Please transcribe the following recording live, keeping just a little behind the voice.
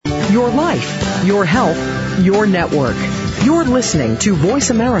Your life, your health, your network. You're listening to Voice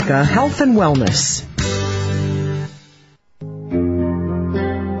America Health and Wellness.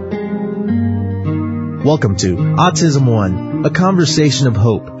 Welcome to Autism One, a conversation of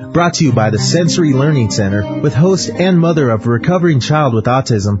hope, brought to you by the Sensory Learning Center with host and mother of a recovering child with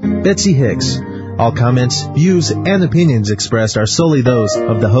autism, Betsy Hicks. All comments, views, and opinions expressed are solely those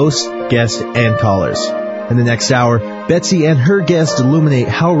of the host, guest, and callers. In the next hour, Betsy and her guest illuminate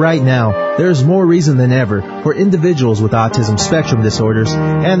how right now there is more reason than ever for individuals with autism spectrum disorders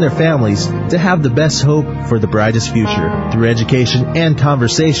and their families to have the best hope for the brightest future. Through education and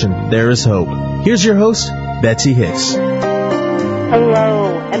conversation, there is hope. Here's your host, Betsy Hicks.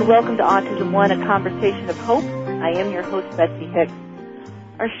 Hello, and welcome to Autism One, a conversation of hope. I am your host, Betsy Hicks.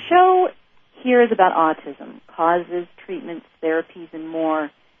 Our show here is about autism, causes, treatments, therapies, and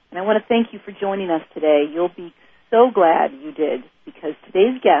more. And I want to thank you for joining us today. You'll be so glad you did, because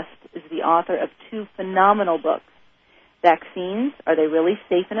today's guest is the author of two phenomenal books, Vaccines, Are They Really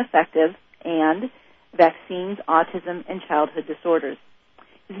Safe and Effective? And Vaccines, Autism and Childhood Disorders.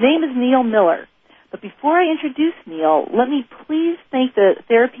 His name is Neil Miller. But before I introduce Neil, let me please thank the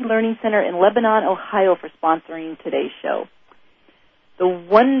Therapy Learning Center in Lebanon, Ohio for sponsoring today's show. The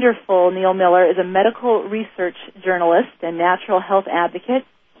wonderful Neil Miller is a medical research journalist and natural health advocate.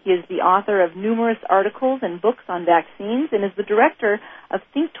 He is the author of numerous articles and books on vaccines and is the director of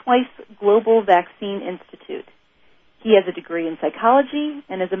Think Twice Global Vaccine Institute. He has a degree in psychology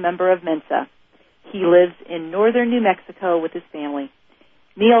and is a member of Mensa. He lives in northern New Mexico with his family.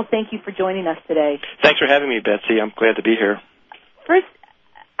 Neil, thank you for joining us today. Thanks for having me, Betsy. I'm glad to be here. First,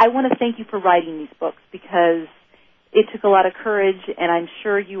 I want to thank you for writing these books, because it took a lot of courage, and I'm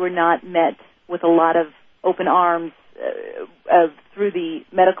sure you were not met with a lot of open arms through the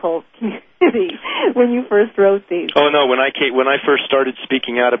medical community when you first wrote these. Oh no! When I first started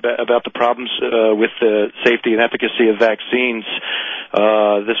speaking out about the problems with the safety and efficacy of vaccines,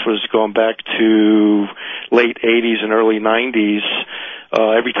 this was going back to late '80s and early '90s.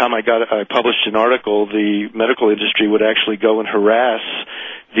 Every time I published an article, the medical industry would actually go and harass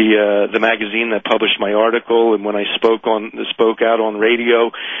the magazine that published my article, and when I spoke out on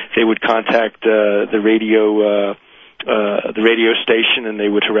radio, they would contact the radio station, and they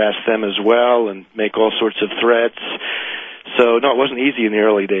would harass them as well and make all sorts of threats. So no, it wasn't easy in the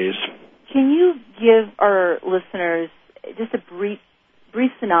early days. Can you give our listeners just a brief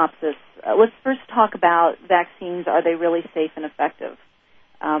synopsis? Let's first talk about vaccines. Are they really safe and effective?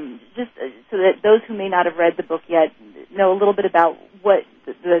 Just so that those who may not have read the book yet know a little bit about what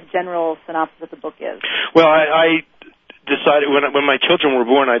the general synopsis of the book is. Well, I decided when my children were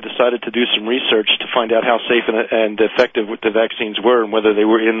born, I decided to do some research to find out how safe and effective the vaccines were and whether they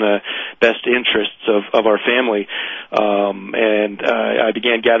were in the best interests of our family. And I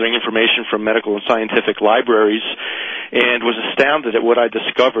began gathering information from medical and scientific libraries and was astounded at what I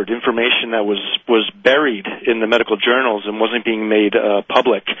discovered, information that was buried in the medical journals and wasn't being made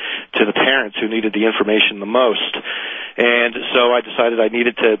public to the parents who needed the information the most. And so I decided I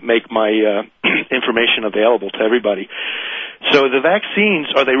needed to make my information available to everybody. So the vaccines,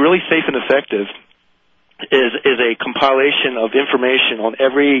 are they really safe and effective, is a compilation of information on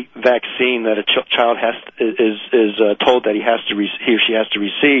every vaccine that a child is told that he or she has to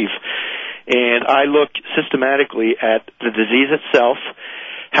receive. And I look systematically at the disease itself,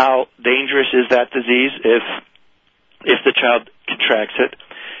 how dangerous is that disease if the child contracts it.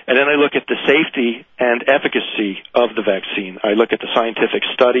 And then I look at the safety and efficacy of the vaccine. I look at the scientific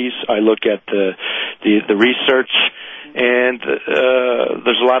studies. I look at the research. And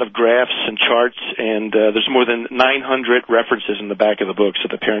there's a lot of graphs and charts, and there's more than 900 references in the back of the book so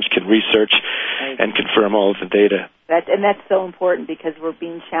the parents can research and confirm all of the data. And that's so important, because we're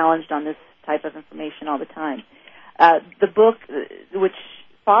being challenged on this type of information all the time. The book, which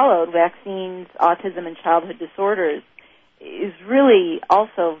followed, Vaccines, Autism and Childhood Disorders, is really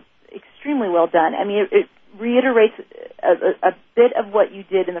also extremely well done. I mean, it reiterates a bit of what you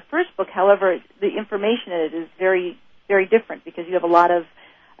did in the first book. However, the information in it is very, very different, because you have a lot of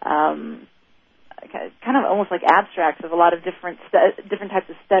kind of almost like abstracts of a lot of different types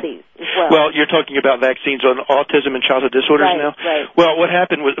of studies as well. Well, you're talking about vaccines on autism and childhood disorders now? Right. Well, what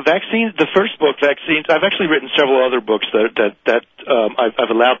happened was vaccines, the first book, Vaccines, I've actually written several other books that I've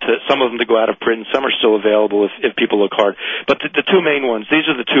allowed some of them to go out of print, and some are still available if people look hard. But the two main ones, these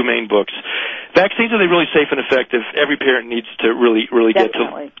are the two main books. Vaccines, are they really safe and effective? Every parent needs to really get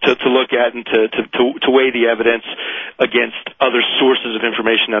to look at and to weigh the evidence against other sources of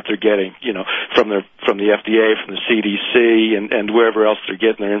information that they're getting, from the FDA, from the CDC, and wherever else they're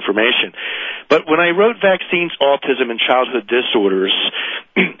getting their information. But when I wrote Vaccines, Autism, and Childhood Disorders,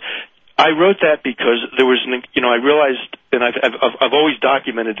 I wrote that because there was, I realized, and I've always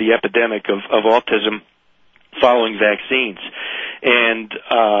documented the epidemic of autism following vaccines. And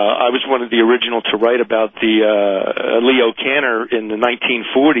I was one of the original to write about the Leo Kanner in the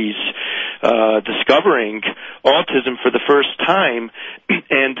 1940s discovering autism for the first time,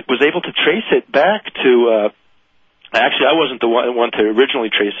 and was able to trace it back to actually, I wasn't the one to originally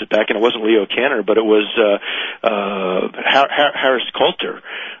trace it back, and it wasn't Leo Kanner, but it was Harris Coulter.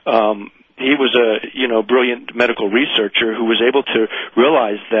 He was a brilliant medical researcher who was able to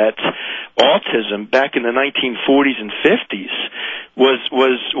realize that autism back in the 1940s and 50s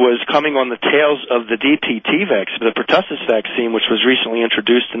was coming on the tails of the DPT vaccine, the pertussis vaccine, which was recently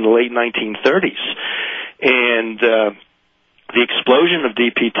introduced in the late 1930s, and the explosion of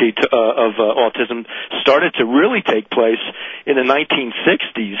DPT of autism started to really take place in the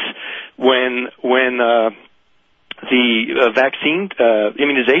 1960s when the vaccine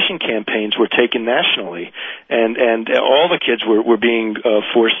immunization campaigns were taken nationally, and all the kids were being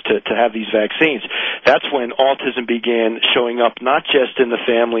forced to have these vaccines. That's when autism began showing up, not just in the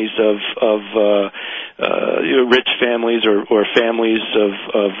families of rich families or families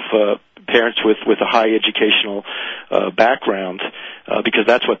of parents with a high educational background, because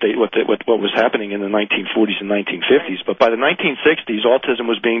that's what was happening in the 1940s and 1950s. But by the 1960s, autism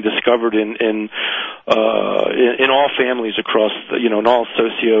was being discovered in all families across, in all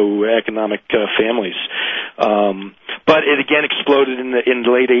socioeconomic families. But it again exploded in the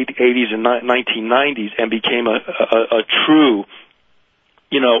late 80s and 1990s and became a true,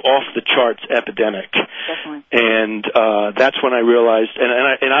 off the charts epidemic. Definitely. And that's when I realized,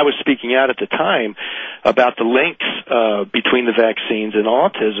 and I was speaking out at the time about the links between the vaccines and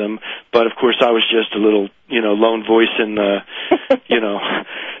autism, but of course I was just a little, lone voice in the,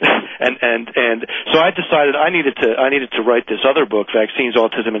 and so I decided I needed to write this other book, Vaccines,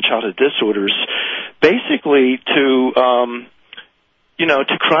 Autism and Childhood Disorders, basically to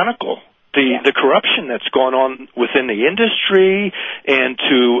chronicle the corruption that's gone on within the industry, and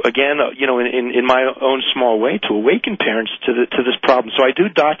to, again, in my own small way, to awaken parents to this problem. So I do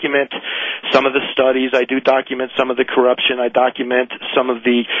document some of the studies, I do document some of the corruption, I document some of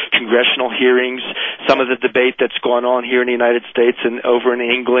the congressional hearings, some of the debate that's gone on here in the United States and over in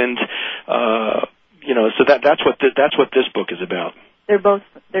England. So that's what this book is about. They're both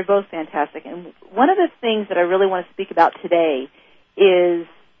fantastic. And one of the things that I really want to speak about today is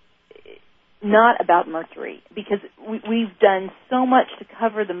not about mercury, because we've done so much to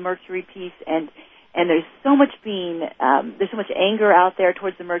cover the mercury piece, and there's so much there's so much anger out there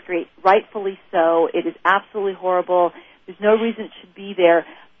towards the mercury, rightfully so. It is absolutely horrible. There's no reason it should be there.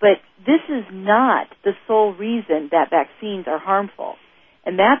 But this is not the sole reason that vaccines are harmful.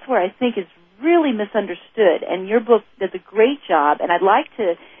 And that's where I think is really misunderstood. And your book does a great job, and I'd like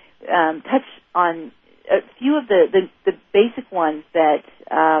to touch on a few of the basic ones that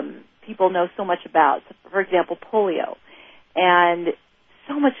people know so much about. So, for example, polio, and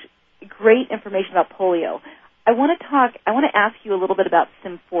so much great information about polio. I want to ask you a little bit about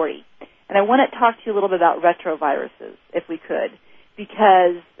SIM40, and I want to talk to you a little bit about retroviruses, if we could,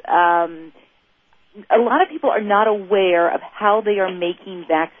 because a lot of people are not aware of how they are making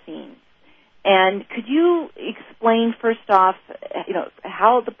vaccines. And could you explain, first off,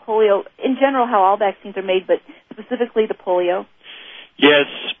 how the polio, in general, how all vaccines are made, but specifically the polio? Yes,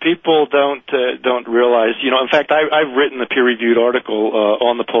 people don't realize. In fact, I've written a peer-reviewed article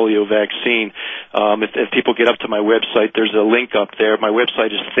on the polio vaccine. If people get up to my website, there's a link up there. My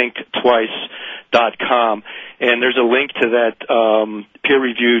website is thinktwice.com, and there's a link to that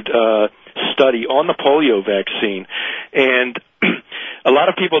peer-reviewed study on the polio vaccine. And a lot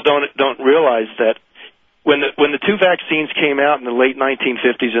of people don't realize that when the two vaccines came out in the late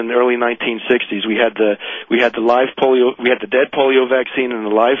 1950s and the early 1960s, we had the live polio, we had the dead polio vaccine and the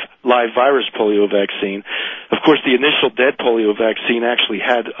live virus polio vaccine. Of course, the initial dead polio vaccine actually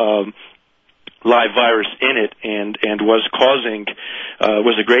had live virus in it and was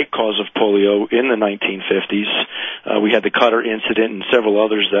a great cause of polio in the 1950s. We had the Cutter incident and several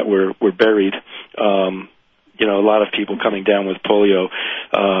others that were buried. A lot of people coming down with polio.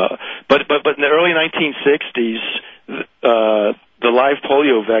 But in the early 1960s, the live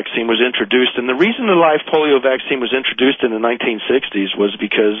polio vaccine was introduced. And the reason the live polio vaccine was introduced in the 1960s was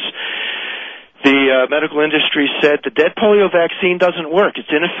because the medical industry said the dead polio vaccine doesn't work.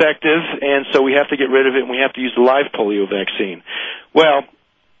 It's ineffective, and so we have to get rid of it, and we have to use the live polio vaccine. Well,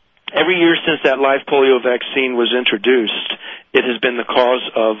 every year since that live polio vaccine was introduced, it has been the cause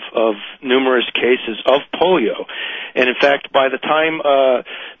of numerous cases of polio. And in fact, by the time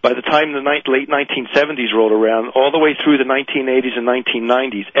the late 1970s rolled around, all the way through the 1980s and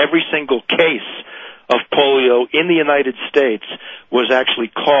 1990s, every single case of polio in the United States was actually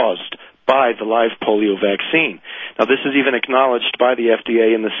caused by the live polio vaccine. Now, this is even acknowledged by the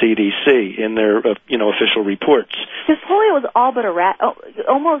FDA and the CDC in their official reports. Because polio was all but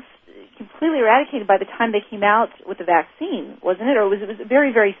almost completely eradicated by the time they came out with the vaccine, wasn't it? Or it was very,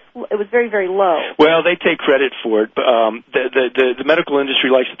 very low. Well, they take credit for it. The medical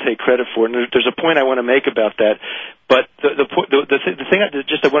industry likes to take credit for it, and there's a point I want to make about that. But the thing I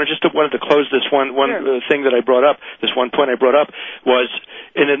wanted to close this one sure. Thing that I brought up. This one point I brought up was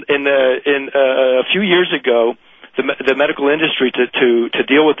in a few years ago, the medical industry to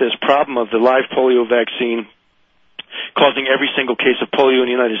deal with this problem of the live polio vaccine causing every single case of polio in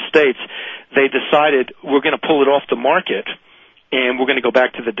the United States, they decided we're going to pull it off the market and we're going to go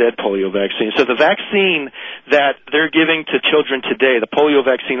back to the dead polio vaccine. So the vaccine that they're giving to children today, the polio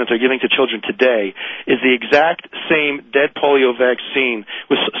vaccine that they're giving to children today, is the exact same dead polio vaccine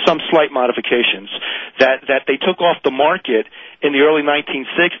with some slight modifications that they took off the market in the early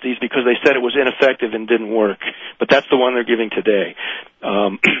 1960s because they said it was ineffective and didn't work. But that's the one they're giving today.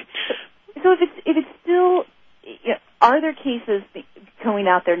 So if it's still... Are there cases going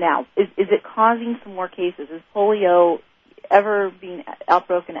out there now? Is it causing some more cases? Is polio ever being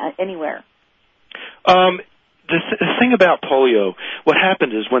outbroken anywhere? The thing about polio, what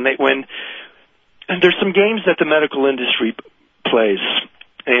happened is when there's some games that the medical industry plays,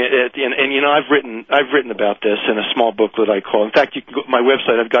 and I've written about this in a small booklet I call. In fact, you can go to my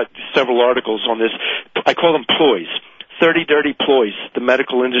website. I've got several articles on this. I call them ploys. 30 dirty ploys the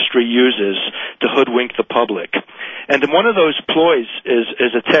medical industry uses to hoodwink the public. And one of those ploys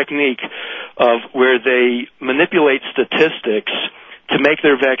is a technique of where they manipulate statistics to make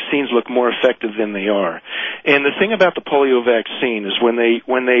their vaccines look more effective than they are. And the thing about the polio vaccine is when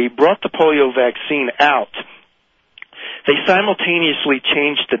they brought the polio vaccine out, they simultaneously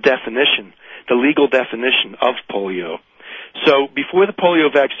changed the definition, the legal definition of polio. So before the polio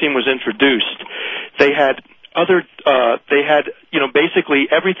vaccine was introduced, they had basically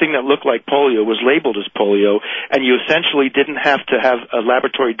everything that looked like polio was labeled as polio, and you essentially didn't have to have a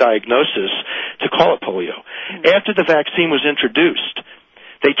laboratory diagnosis to call it polio. Mm-hmm. After the vaccine was introduced,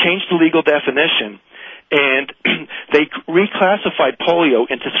 they changed the legal definition, and they reclassified polio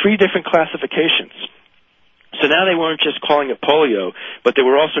into 3 different classifications. So now they weren't just calling it polio, but they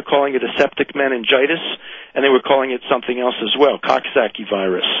were also calling it aseptic meningitis, and they were calling it something else as well, Coxsackie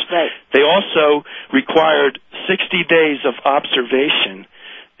virus. Right. They also required 60 days of observation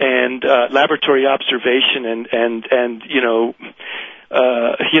and laboratory observation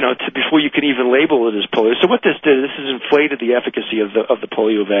before you could even label it as polio. So what this did, this has inflated the efficacy of the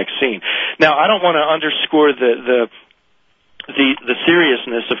polio vaccine. Now, I don't want to underscore the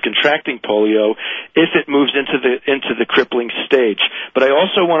seriousness of contracting polio if it moves into the crippling stage. But I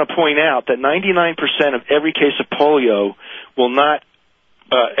also want to point out that 99% of every case of polio will not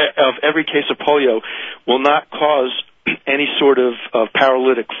cause any sort of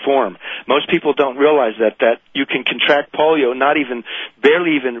paralytic form. Most people don't realize that you can contract polio,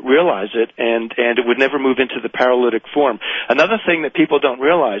 barely even realize it, and it would never move into the paralytic form. Another thing that people don't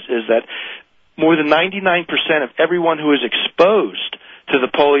realize is that more than 99% of everyone who is exposed to the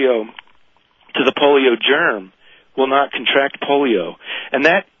polio germ will not contract polio, and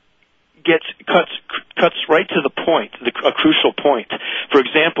that cuts right to the point, a crucial point. For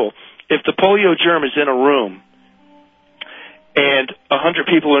example, if the polio germ is in a room and 100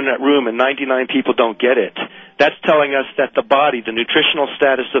 people are in that room and 99 people don't get it, that's telling us that the body, the nutritional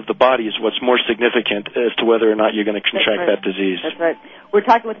status of the body, is what's more significant as to whether or not you're going to contract that disease. That's right. We're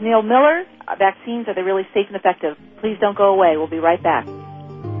talking with Neil Miller. Vaccines, are they really safe and effective? Please don't go away. We'll be right back.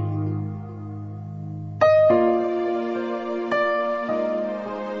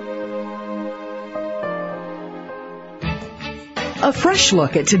 A fresh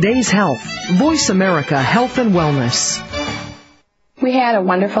look at today's health. Voice America Health and Wellness. We had a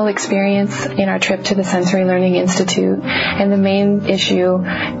wonderful experience in our trip to the Sensory Learning Institute, and the main issue,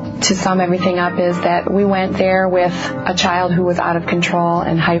 to sum everything up, is that we went there with a child who was out of control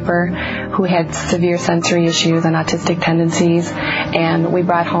and hyper, who had severe sensory issues and autistic tendencies, and we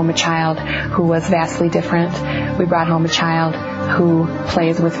brought home a child who was vastly different. We brought home a child who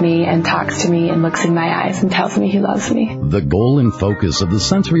plays with me and talks to me and looks in my eyes and tells me he loves me. The goal and focus of the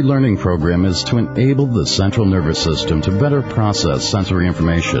sensory learning program is to enable the central nervous system to better process sensory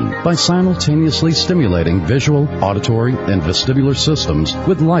information by simultaneously stimulating visual, auditory, and vestibular systems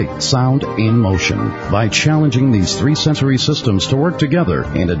with light, sound, and motion. By challenging these three sensory systems to work together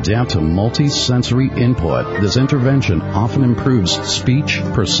and adapt to multi-sensory input, this intervention often improves speech,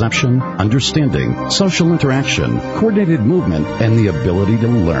 perception, understanding, social interaction, coordinated movement, and the ability to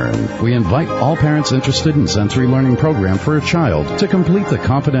learn. We invite all parents interested in sensory learning program for a child to complete the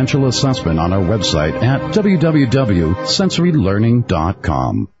confidential assessment on our website at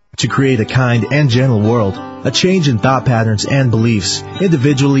www.sensorylearning.com. To create a kind and gentle world, a change in thought patterns and beliefs,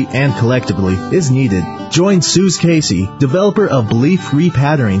 individually and collectively, is needed. Join Suze Casey, developer of Belief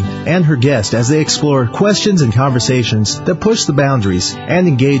Repatterning, and her guest as they explore questions and conversations that push the boundaries and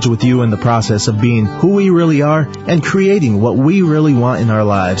engage with you in the process of being who we really are and creating what we really want in our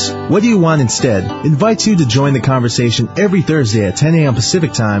lives. What do you want instead? Invites you to join the conversation every Thursday at 10 a.m.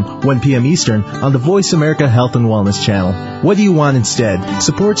 Pacific Time, 1 p.m. Eastern on the Voice America Health and Wellness channel. What do you want instead?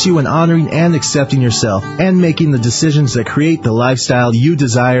 Supports you in honoring and accepting yourself and making the decisions that create the lifestyle you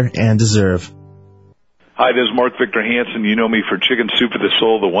desire and deserve. Hi, this is Mark Victor Hansen. You know me for Chicken Soup for the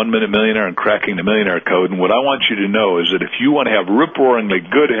Soul, the 1 Minute Millionaire, and Cracking the Millionaire Code. And what I want you to know is that if you want to have rip-roaringly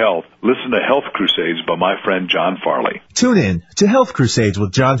good health, listen to Health Crusades by my friend John Farley. Tune in to Health Crusades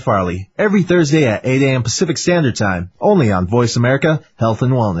with John Farley every Thursday at 8 a.m. Pacific Standard Time, only on Voice America Health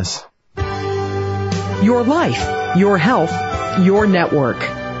and Wellness. Your life, your health, your network.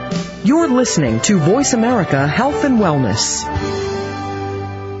 You're listening to Voice America Health and Wellness.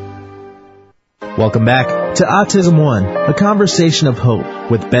 Welcome back to Autism One, a conversation of hope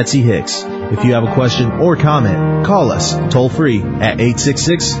with Betsy Hicks. If you have a question or comment, call us toll free at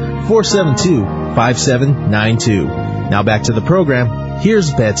 866-472-5792. Now back to the program.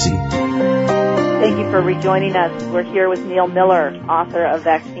 Here's Betsy. Thank you for rejoining us. We're here with Neil Miller, author of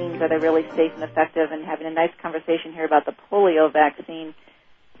Vaccines, Are They Really Safe and Effective, and having a nice conversation here about the polio vaccine.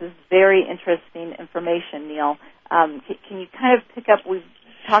 This is very interesting information, Neil. Can you kind of pick up, we've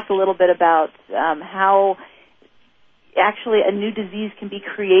talked a little bit about how actually a new disease can be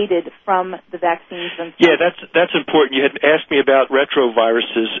created from the vaccines themselves. Yeah, that's important. You had asked me about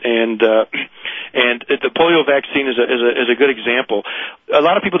retroviruses, and the polio vaccine is a good example. A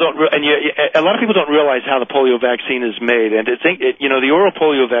lot of people don't realize how the polio vaccine is made, and the oral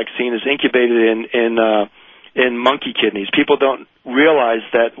polio vaccine is incubated in monkey kidneys. People don't realize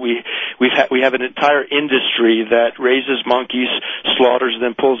that we have an entire industry that raises monkeys, slaughters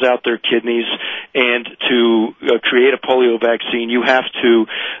them, pulls out their kidneys, and to create a polio vaccine, you have to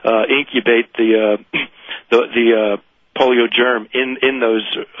incubate the polio germ in those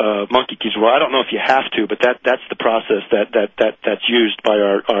monkey kidneys. Well, I don't know if you have to, but that's the process that's used by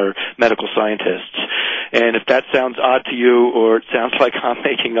our medical scientists. And if that sounds odd to you, or it sounds like I'm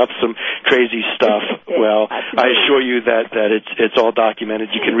making up some crazy stuff, well, I assure you that it's all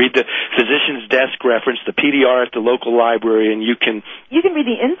documented. You can read the physician's desk reference, the PDR at the local library, and you can read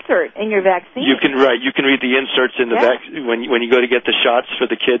the insert in your vaccine. You can read the inserts in the when you go to get the shots for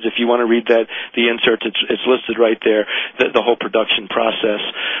the kids. If you want to read the inserts, it's listed right there. The whole production process.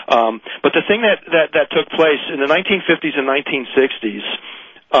 But the thing that took place in the 1950s and 1960s,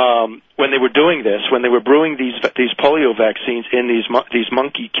 when they were doing this, when they were brewing these polio vaccines in these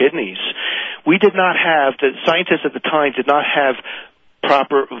monkey kidneys, the scientists at the time did not have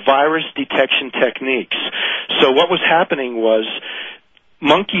proper virus detection techniques. So what was happening was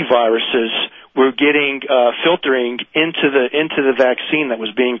monkey viruses were getting filtering into the vaccine that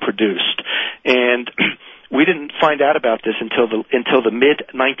was being produced, and we didn't find out about this until the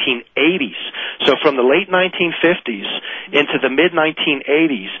mid-1980s. So from the late 1950s into the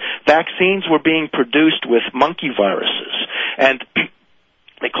mid-1980s, vaccines were being produced with monkey viruses, and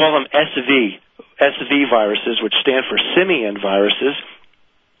they call them SV viruses, which stand for simian viruses.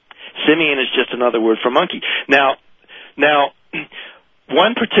 Simian is just another word for monkey. Now,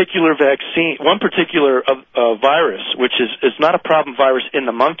 one particular virus, which is not a problem virus in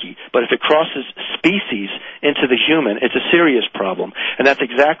the monkey, but if it crosses species into the human, it's a serious problem, and that's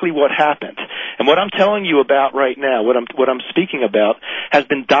exactly what happened. And what I'm telling you about right now, what I'm speaking about, has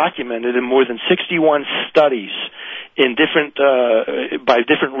been documented in more than 61 studies in by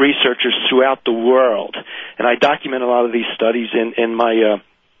different researchers throughout the world, and I document a lot of these studies in my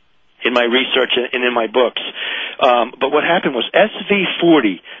research and in my books. But what happened was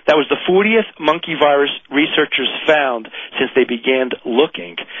SV40, that was the 40th monkey virus researchers found since they began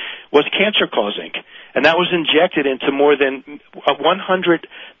looking, was cancer-causing. And that was injected into more than 100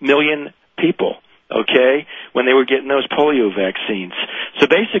 million people. okay, when they were getting those polio vaccines. So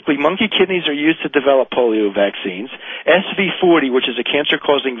basically, monkey kidneys are used to develop polio vaccines. SV40, which is a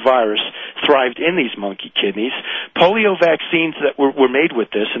cancer-causing virus, thrived in these monkey kidneys. Polio vaccines that were made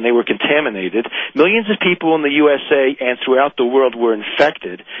with this, and they were contaminated. Millions of people in the USA and throughout the world were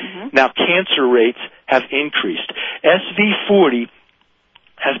infected. Now, cancer rates have increased. SV40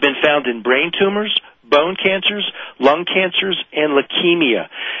 has been found in brain tumors, bone cancers, lung cancers, and leukemia.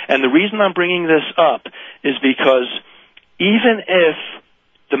 And the reason I'm bringing this up is because even if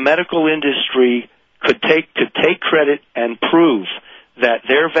the medical industry could take credit and prove that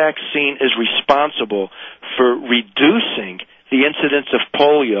their vaccine is responsible for reducing the incidence of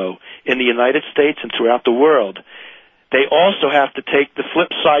polio in the United States and throughout the world, they also have to take the flip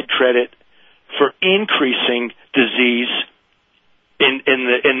side credit for increasing disease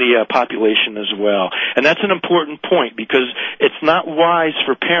in the population as well. And that's an important point, because it's not wise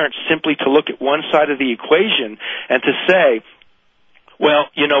for parents simply to look at one side of the equation and to say, well,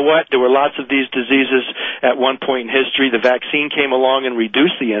 you know what, there were lots of these diseases at one point in history. The vaccine came along and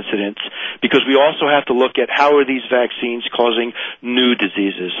reduced the incidence, because we also have to look at how are these vaccines causing new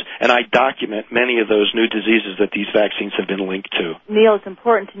diseases. And I document many of those new diseases that these vaccines have been linked to. Neil, it's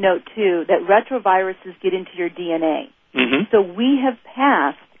important to note, too, that retroviruses get into your DNA. So we have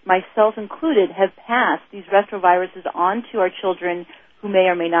passed, myself included, have passed these retroviruses on to our children who may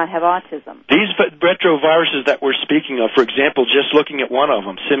or may not have autism. These retroviruses that we're speaking of, for example, just looking at one of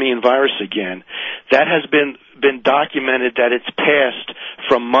them, simian virus again, that has been documented that it's passed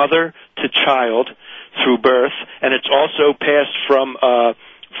from mother to child through birth, and it's also passed from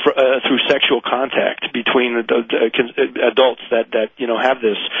through sexual contact between adults that have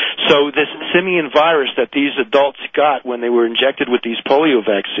this. So this simian virus that these adults got when they were injected with these polio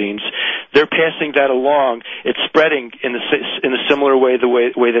vaccines, they're passing that along. It's spreading in a similar way, the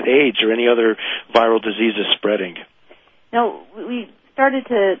way that AIDS or any other viral disease is spreading. Now, we started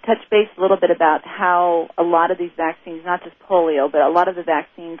to touch base a little bit about how a lot of these vaccines, not just polio, but a lot of the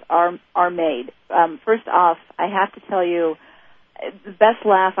vaccines are made. First off, I have to tell you, the best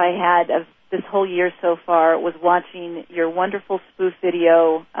laugh I had of this whole year so far was watching your wonderful spoof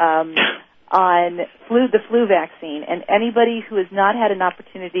video on the flu vaccine. And anybody who has not had an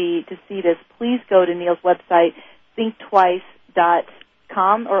opportunity to see this, please go to Neil's website,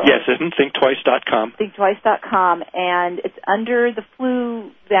 thinktwice.com. Yes, thinktwice.com. Thinktwice.com, and it's under the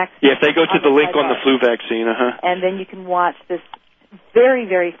flu vaccine. Yeah, if they go to the link on the flu vaccine, and then you can watch this very,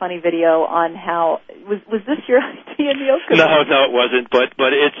 very funny video on how was this your idea, Neil? No, it wasn't. But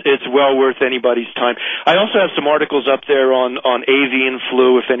it's well worth anybody's time. I also have some articles up there on avian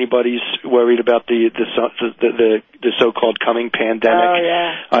flu if anybody's worried about the so-called coming pandemic. Oh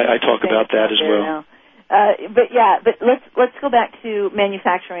yeah, I talk about that as well. But let's go back to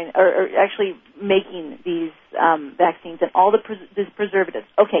manufacturing or actually making these vaccines and all these preservatives.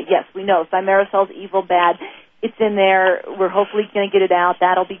 Okay, yes, we know thimerosal is evil, bad. It's in there. We're hopefully going to get it out.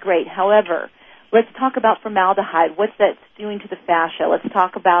 That'll be great. However, let's talk about formaldehyde, what that's doing to the fascia. Let's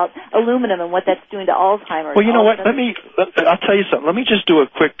talk about aluminum and what that's doing to Alzheimer's. Well, you know what? I'll tell you something. Let me just do a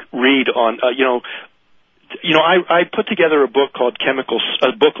quick read on, I put together a book called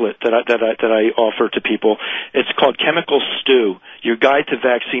a booklet that I offer to people. It's called Chemical Stew, Your Guide to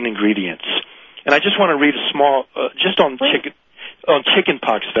Vaccine Ingredients. And I just want to read a small, just on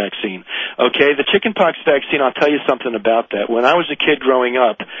chickenpox vaccine. Okay, the chickenpox vaccine, I'll tell you something about that. When I was a kid growing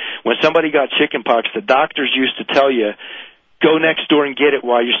up, when somebody got chickenpox, the doctors used to tell you, go next door and get it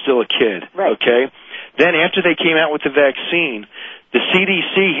while you're still a kid. Right. Okay? Then after they came out with the vaccine, the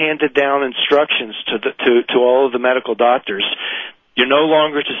CDC handed down instructions to all of the medical doctors. You're no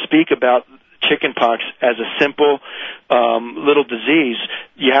longer to speak about chickenpox as a simple little disease.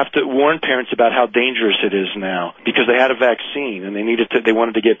 You have to warn parents about how dangerous it is now, because they had a vaccine and they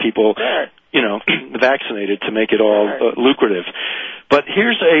wanted to get people, vaccinated to make it all lucrative. But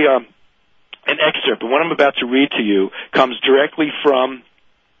here's an excerpt, and what I'm about to read to you comes directly from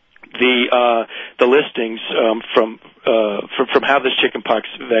the listings from how this chickenpox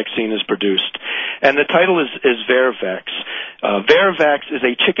vaccine is produced. And the title is Varivax. Varivax is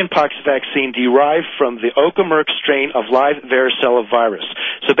a chickenpox vaccine derived from the Okamerk strain of live varicella virus.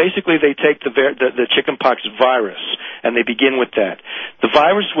 So basically they take the chickenpox virus and they begin with that. The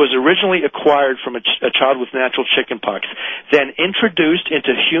virus was originally acquired from a child with natural chickenpox, then introduced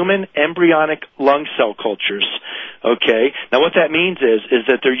into human embryonic lung cell cultures. Okay? Now what that means is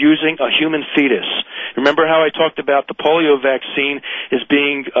that they're using a human fetus. Remember how I talked about the polio vaccine is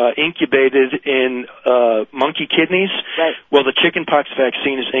being incubated in monkey kidneys? Right. Well, the chickenpox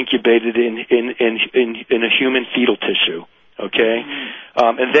vaccine is incubated in a human fetal tissue. Okay,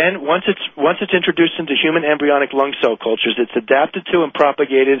 and then once it's introduced into human embryonic lung cell cultures, it's adapted to and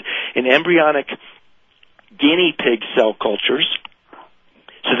propagated in embryonic guinea pig cell cultures.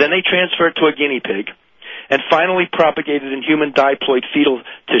 So then they transfer it to a guinea pig, and finally propagated in human diploid fetal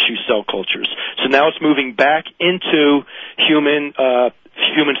tissue cell cultures. So now it's moving back into human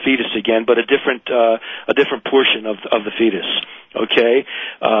fetus again, but a different portion of the fetus. Okay,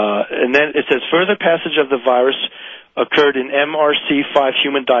 and then it says further passage of the virus occurred in MRC5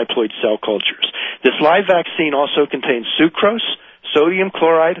 human diploid cell cultures. This live vaccine also contains sucrose, sodium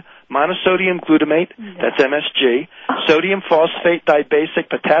chloride, monosodium glutamate, that's MSG, sodium phosphate dibasic,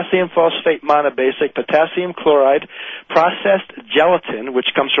 potassium phosphate monobasic, potassium chloride, processed gelatin,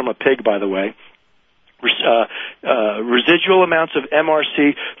 which comes from a pig, by the way, residual amounts of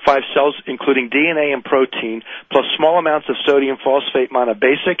MRC5 cells, including DNA and protein, plus small amounts of sodium phosphate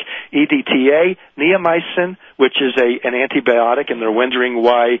monobasic, EDTA, neomycin, which is an antibiotic, and they're wondering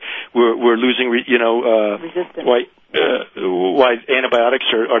why we're losing, resistance. Why antibiotics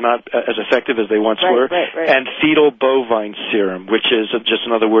are not as effective as they once were, right. And fetal bovine serum, which is just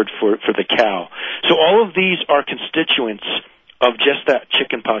another word for the cow. So all of these are constituents of just that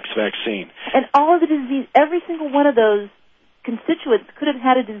chickenpox vaccine. And all of the disease, every single one of those constituents could have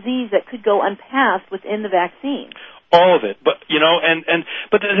had a disease that could go unpassed within the vaccine. All of it, but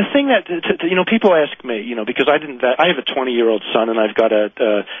but the thing that people ask me, because I have a 20-year-old son, and I've got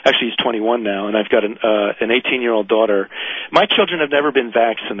actually he's 21 now, and I've got an 18-year-old daughter. My children have never been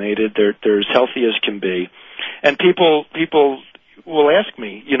vaccinated; they're as healthy as can be, and people will ask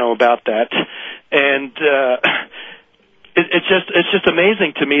me, about that, and it's just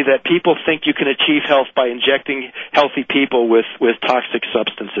amazing to me that people think you can achieve health by injecting healthy people with toxic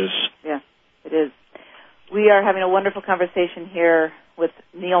substances. Yeah, it is. We are having a wonderful conversation here with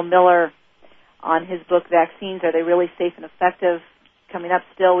Neil Miller on his book, Vaccines, Are They Really Safe and Effective? Coming up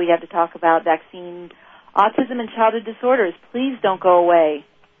still, we have to talk about vaccine, autism and childhood disorders. Please don't go away.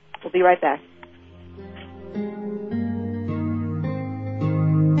 We'll be right back.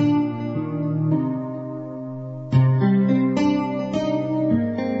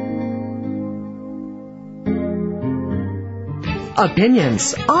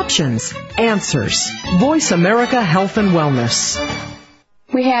 Opinions, options, answers. Voice America Health and Wellness.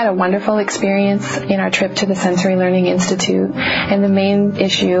 We had a wonderful experience in our trip to the Sensory Learning Institute, and the main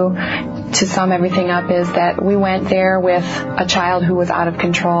issue to sum everything up is that we went there with a child who was out of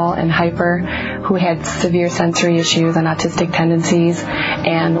control and hyper, who had severe sensory issues and autistic tendencies,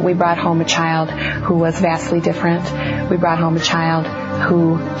 and we brought home a child who was vastly different. We brought home a child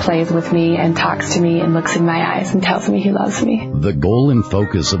who plays with me and talks to me and looks in my eyes and tells me he loves me. The goal and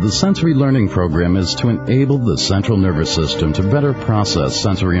focus of the Sensory Learning Program is to enable the central nervous system to better process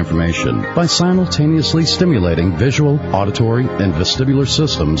sensory information by simultaneously stimulating visual, auditory, and vestibular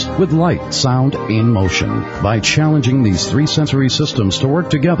systems with light, sound, and motion. By challenging these three sensory systems to work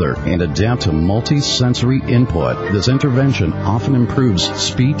together and adapt to multi-sensory input, this intervention often improves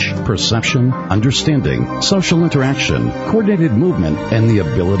speech, perception, understanding, social interaction, coordinated movement, and the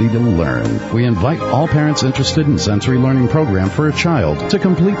ability to learn. We invite all parents interested in Sensory Learning Program for a child to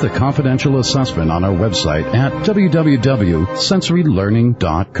complete the confidential assessment on our website at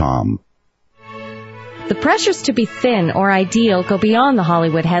www.sensorylearning.com. The pressures to be thin or ideal go beyond the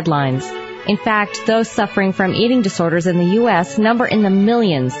Hollywood headlines. In fact, those suffering from eating disorders in the U.S. number in the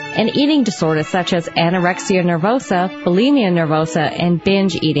millions, and eating disorders such as anorexia nervosa, bulimia nervosa, and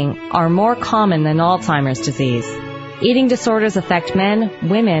binge eating are more common than Alzheimer's disease. Eating disorders affect men,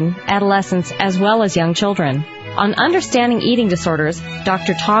 women, adolescents, as well as young children. On Understanding Eating Disorders,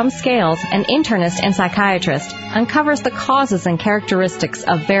 Dr. Tom Scales, an internist and psychiatrist, uncovers the causes and characteristics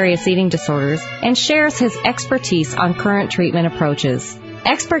of various eating disorders and shares his expertise on current treatment approaches.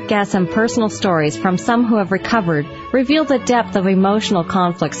 Expert guests and personal stories from some who have recovered reveal the depth of emotional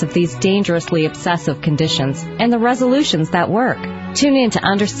conflicts of these dangerously obsessive conditions and the resolutions that work. Tune in to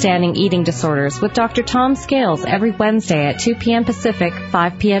Understanding Eating Disorders with Dr. Tom Scales every Wednesday at 2 p.m. Pacific,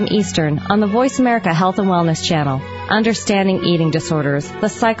 5 p.m. Eastern on the Voice America Health and Wellness Channel. Understanding Eating Disorders. The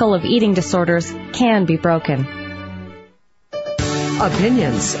cycle of eating disorders can be broken.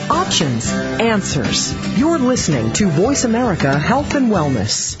 Opinions, options, answers. You're listening to Voice America Health and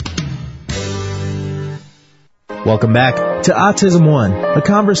Wellness. Welcome back to Autism One, a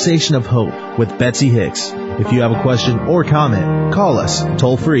conversation of hope with Betsy Hicks. If you have a question or comment, call us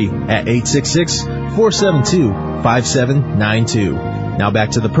toll free at 866-472-5792. Now back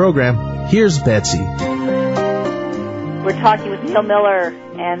to the program. Here's Betsy. We're talking with Neil Miller,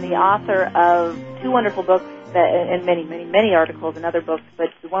 and the author of two wonderful books and many articles and other books, but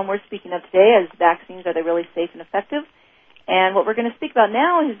the one we're speaking of today is Vaccines, Are They Really Safe and Effective? And what we're going to speak about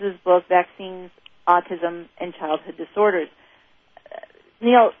now is his book, Vaccines, Autism, and Childhood Disorders.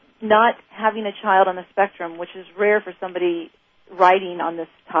 Neil, not having a child on the spectrum, which is rare for somebody writing on this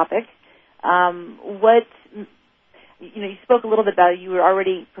topic, you spoke a little bit about it. You were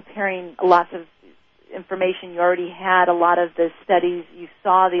already preparing lots of information. You already had a lot of the studies. You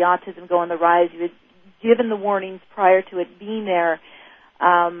saw the autism go on the rise. You had given the warnings prior to it being there.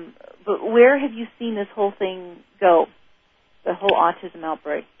 But where have you seen this whole thing go, the whole autism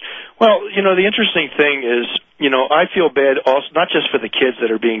outbreak? Well, the interesting thing is, I feel bad also, not just for the kids that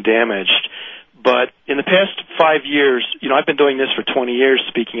are being damaged, but in the past 5 years, I've been doing this for 20 years,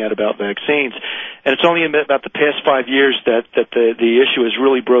 speaking out about vaccines, and it's only about the past 5 years that the issue has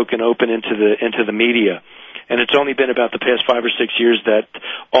really broken open into the media. And it's only been about the past 5 or 6 years that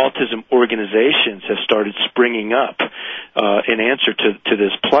autism organizations have started springing up in answer to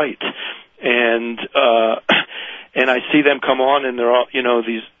this plight. And I see them come on, and they're all,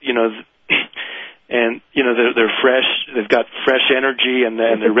 they're fresh. They've got fresh energy, and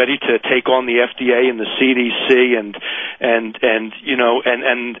they're ready to take on the FDA and the CDC, and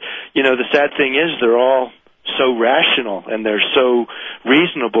the sad thing is they're all so rational and they're so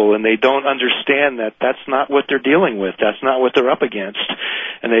reasonable, and they don't understand that that's not what they're dealing with. That's not what they're up against,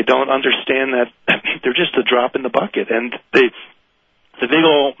 and they don't understand that they're just a drop in the bucket, and the big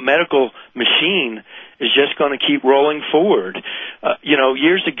old medical machine is just going to keep rolling forward.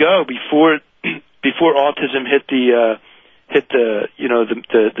 Years ago, before autism hit the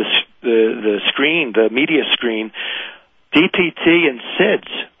screen, the media screen, DPT and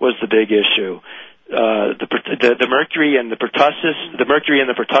SIDS was the big issue. The mercury and the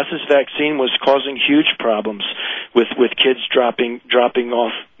pertussis vaccine was causing huge problems with kids dropping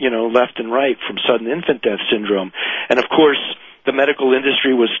off, left and right from sudden infant death syndrome. And of course, the medical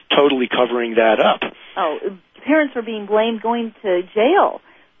industry was totally covering that up. Oh, parents were being blamed, going to jail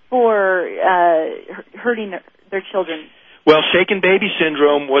for hurting their children. Well, shaken baby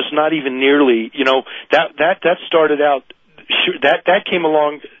syndrome was not even nearly, that started out, that came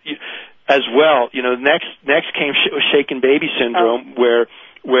along as well. Next came shaken baby syndrome, where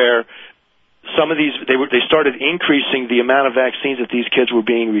some of these, they started increasing the amount of vaccines that these kids were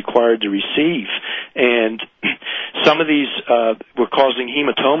being required to receive, and some of these were causing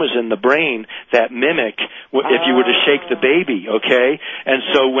hematomas in the brain that mimic if you were to shake the baby, okay? And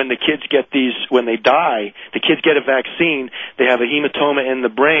so when the kids when they die, the kids get a vaccine, they have a hematoma in the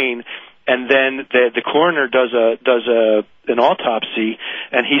brain, and then the coroner does an autopsy,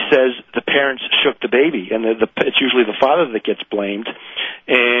 and he says the parents shook the baby, and it's usually the father that gets blamed.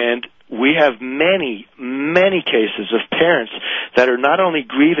 And we have many, many cases of parents that are not only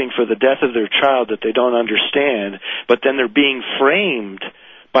grieving for the death of their child that they don't understand, but then they're being framed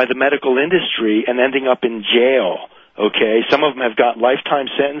by the medical industry and ending up in jail, okay? Some of them have got lifetime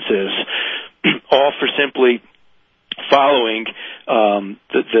sentences, all for simply following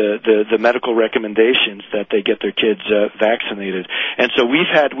the medical recommendations that they get their kids vaccinated. And so we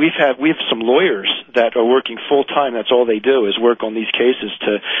have some lawyers that are working full time. That's all they do is work on these cases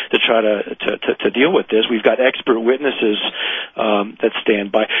to try to deal with this. We've got expert witnesses that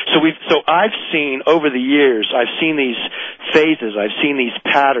stand by. So I've seen over the years, I've seen these phases, I've seen these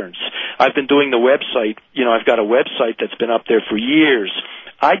patterns. I've been doing the website. I've got a website that's been up there for years.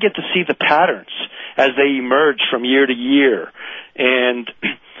 I get to see the patterns as they emerge from year to year. And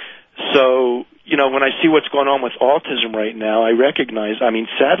so, when I see what's going on with autism right now, I recognize,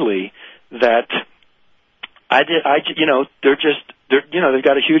 sadly, that they've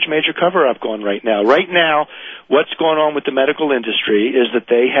got a huge major cover-up going right now. Right now, what's going on with the medical industry is that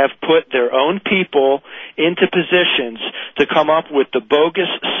they have put their own people into positions to come up with the bogus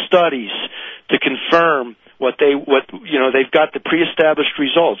studies to confirm they've got the pre-established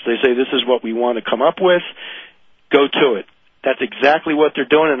results. They say, this is what we want to come up with, go to it. That's exactly what they're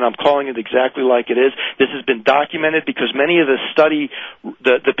doing, and I'm calling it exactly like it is. This has been documented because many of the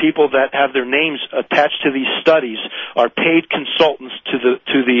people that have their names attached to these studies are paid consultants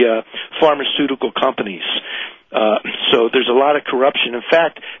to the pharmaceutical companies. So there's a lot of corruption. In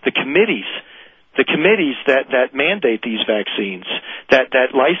fact, the committees that mandate these vaccines,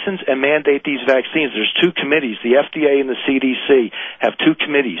 that license and mandate these vaccines, there's two committees. The FDA and the CDC have two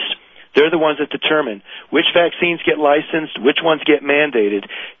committees. They're the ones that determine which vaccines get licensed, which ones get mandated.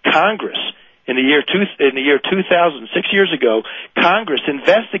 Congress, in the year 2000, 6 years ago, Congress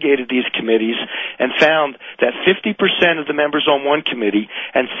investigated these committees and found that 50% of the members on one committee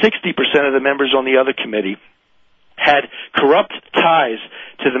and 60% of the members on the other committee had corrupt ties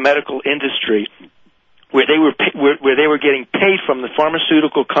to the medical industry where they were getting paid from the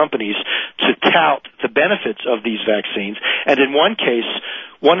pharmaceutical companies to tout the benefits of these vaccines. And in one case,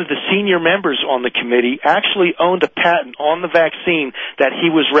 one of the senior members on the committee actually owned a patent on the vaccine that he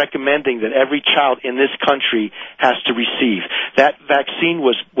was recommending that every child in this country has to receive. That vaccine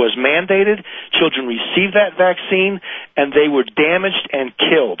was mandated. Children received that vaccine, and they were damaged and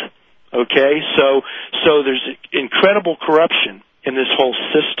killed. Okay? So there's incredible corruption in this whole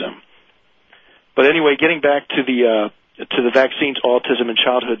system. But anyway, getting back to the vaccines, autism, and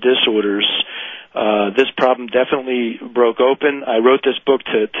childhood disorders, this problem definitely broke open. I wrote this book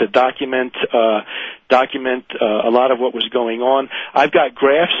to document a lot of what was going on. I've got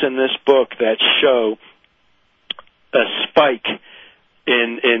graphs in this book that show a spike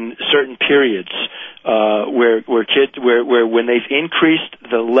in certain periods where when they've increased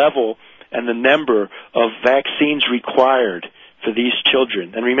the level and the number of vaccines required for these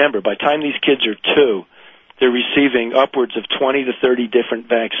children. And remember, by the time these kids are 2, they're receiving upwards of 20 to 30 different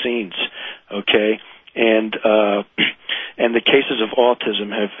vaccines, okay? And the cases of autism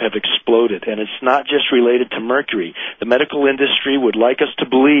have exploded, and it's not just related to mercury. The medical industry would like us to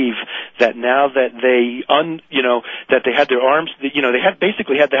believe that now that that they had their arms, they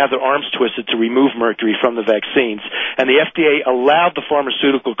basically had to have their arms twisted to remove mercury from the vaccines, and the FDA allowed the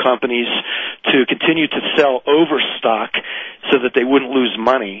pharmaceutical companies to continue to sell overstock so that they wouldn't lose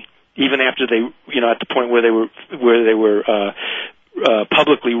money, even after they, at the point where they were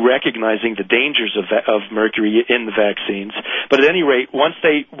publicly recognizing the dangers of mercury in the vaccines. But at any rate, once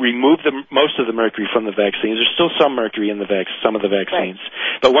they removed most of the mercury from the vaccines, there's still some mercury in some of the vaccines.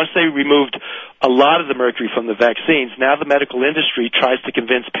 Right. But once they removed a lot of the mercury from the vaccines, now the medical industry tries to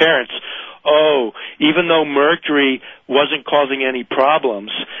convince parents, even though mercury wasn't causing any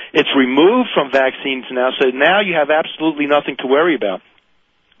problems, it's removed from vaccines now, so now you have absolutely nothing to worry about.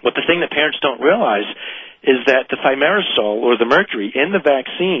 But the thing that parents don't realize is that the thimerosal, or the mercury, in the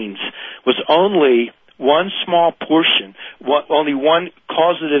vaccines was only one small portion, only one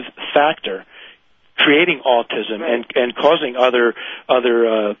causative factor creating autism and causing other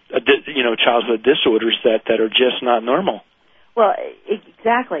childhood disorders that are just not normal. Well,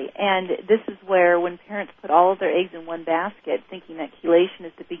 exactly. And this is where when parents put all of their eggs in one basket, thinking that chelation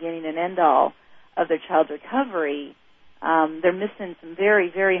is the beginning and end all of their child's recovery, they're missing some very,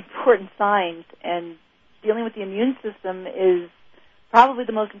 very important signs, and dealing with the immune system is probably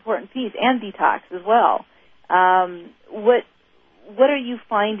the most important piece, and detox as well. What are you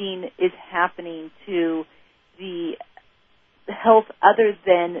finding is happening to the health other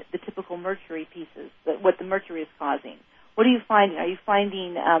than the typical mercury pieces, what the mercury is causing? What are you finding? Are you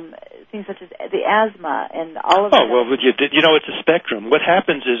finding things such as the asthma and all of that? Oh, well, it's a spectrum. What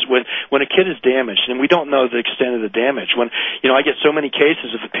happens is when a kid is damaged, and we don't know the extent of the damage. When, I get so many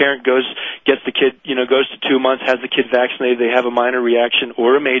cases, if a parent goes to 2 months, has the kid vaccinated, they have a minor reaction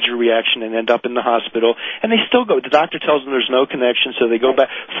or a major reaction and end up in the hospital, and they still go. The doctor tells them there's no connection, so they go back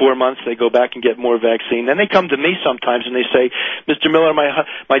 4 months, they go back and get more vaccine. Then they come to me sometimes and they say, Mr. Miller,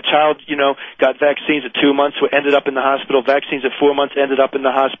 my child, got vaccines at 2 months, ended up in the hospital. Vaccines at 4 months, ended up in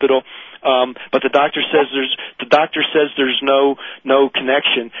the hospital. But the doctor says there's no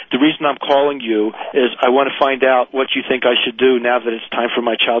connection. The reason I'm calling you is I want to find out what you think I should do now that it's time for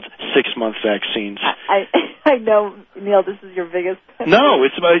my child's 6-month vaccines. I know, Neil, this is your biggest pet peeve. No,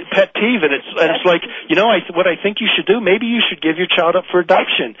 it's my pet peeve, and it's like, what I think you should do, maybe you should give your child up for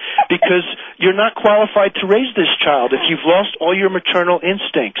adoption, because you're not qualified to raise this child if you've lost all your maternal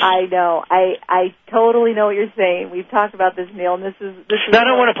instincts. I know. I totally know what you're saying. We've talked about this, Neil, and this is now, I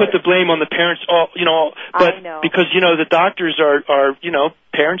don't want to put the blame on the parents, but I know. Because, the doctors are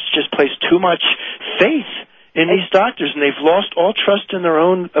parents just place too much faith in these doctors, and they've lost all trust in their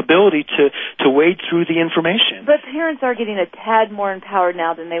own ability to wade through the information. But parents are getting a tad more empowered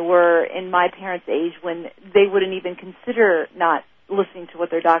now than they were in my parents' age, when they wouldn't even consider not listening to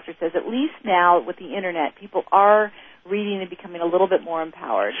what their doctor says. At least now with the Internet, people are reading and becoming a little bit more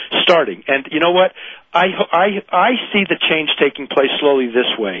empowered. Starting. And you know what? I see the change taking place slowly this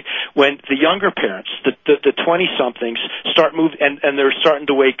way. When the younger parents, the 20-somethings, start moving, and they're starting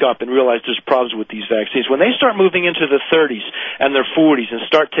to wake up and realize there's problems with these vaccines. When they start moving into the 30s and their 40s and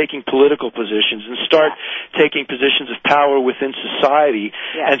start taking political positions and start taking positions of power within society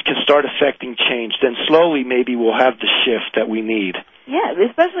and can start affecting change, then slowly maybe we'll have the shift that we need. Yeah,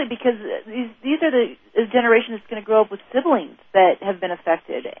 especially because these are the generation that's going to grow up with siblings that have been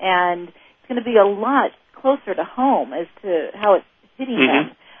affected, and it's going to be a lot closer to home as to how it's hitting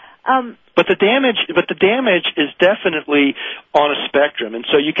them. But the damage is definitely on a spectrum, and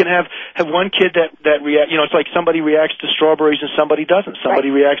so you can have one kid that react. It's like somebody reacts to strawberries and somebody doesn't. Somebody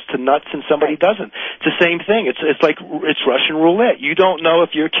reacts to nuts and somebody doesn't. It's the same thing. It's like Russian roulette. You don't know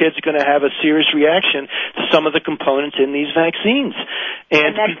if your kid's going to have a serious reaction to some of the components in these vaccines.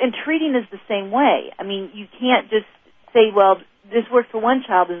 And treating is the same way. I mean, you can't just say, well, this worked for one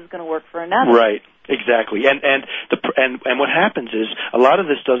child, this is going to work for another. Right. Exactly, and what happens is a lot of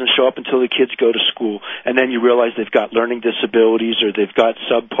this doesn't show up until the kids go to school, and then you realize they've got learning disabilities or they've got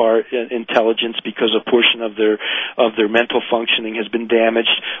subpar intelligence because a portion of their mental functioning has been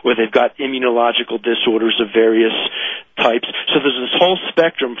damaged, or they've got immunological disorders of various types. So there's this whole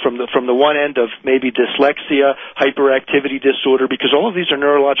spectrum from the one end of maybe dyslexia, hyperactivity disorder, because all of these are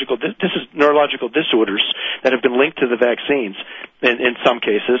neurological disorders that have been linked to the vaccines in some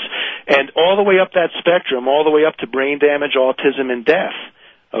cases, and all the way up that spectrum, all the way up to brain damage, autism, and death,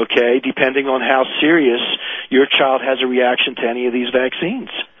 okay, depending on how serious your child has a reaction to any of these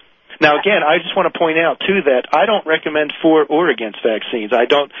vaccines. Now, again, I just want to point out, too, that I don't recommend for or against vaccines. I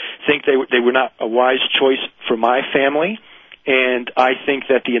don't think they were not a wise choice for my family, and I think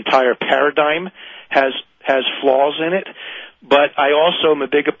that the entire paradigm has flaws in it, but I also am a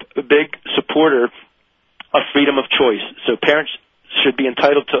big supporter of freedom of choice. So parents should be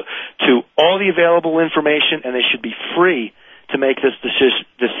entitled to all the available information, and they should be free to make this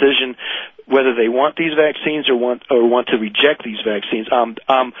decision whether they want these vaccines or want to reject these vaccines.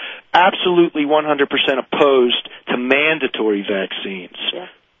 I'm absolutely 100% opposed to mandatory vaccines. Yes.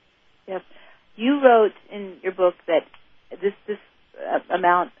 You wrote in your book that this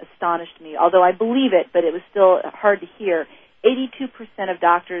amount astonished me, although I believe it, but it was still hard to hear. 82% of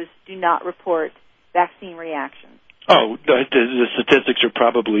doctors do not report vaccine reactions. Oh, the statistics are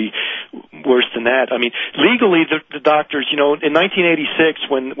probably worse than that. I mean, legally, the doctors, in 1986,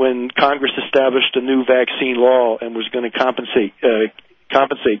 when Congress established a new vaccine law and was going to compensate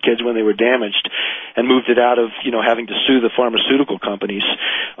kids when they were damaged and moved it out of, having to sue the pharmaceutical companies,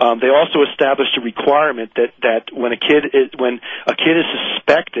 they also established a requirement that when a kid is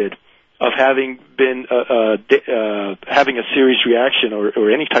suspected of having been having a serious reaction or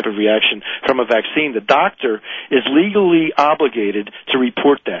any type of reaction from a vaccine, the doctor is legally obligated to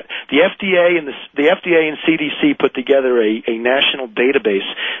report that. The FDA and CDC put together a national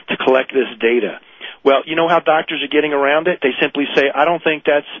database to collect this data. Well, you know how doctors are getting around it? They simply say, I don't think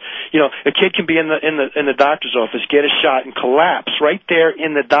that's, a kid can be in the doctor's office, get a shot, and collapse right there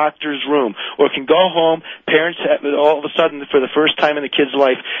in the doctor's room, or can go home. Parents all of a sudden, for the first time in the kid's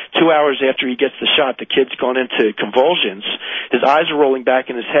life, 2 hours after he gets the shot, the kid's gone into convulsions. His eyes are rolling back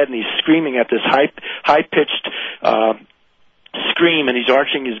in his head, and he's screaming at this high-pitched scream, and he's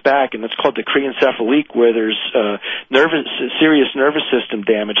arching his back, and that's called the creencephalique, where there's serious nervous system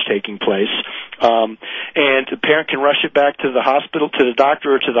damage taking place. And the parent can rush it back to the hospital, to the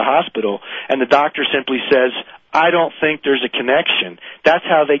doctor, or to the hospital, and the doctor simply says, I don't think there's a connection. That's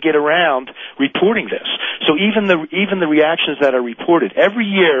how they get around reporting this. So even the reactions that are reported every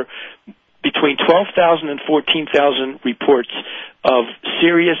year, between 12,000 and 14,000 reports of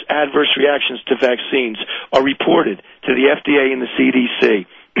serious adverse reactions to vaccines are reported to the FDA and the CDC,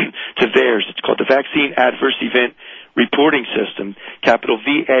 to VAERS. It's called the Vaccine Adverse Event Reporting System, capital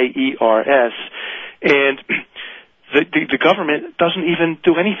VAERS. And the government doesn't even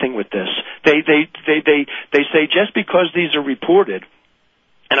do anything with this. They say just because these are reported,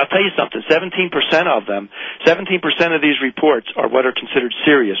 and I'll tell you something, 17% of these reports are what are considered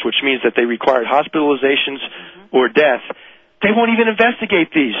serious, which means that they required hospitalizations or death. They won't even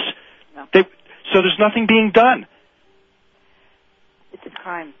investigate these. No. So there's nothing being done. It's a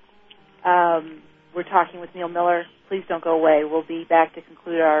crime. We're talking with Neil Miller. Please don't go away. We'll be back to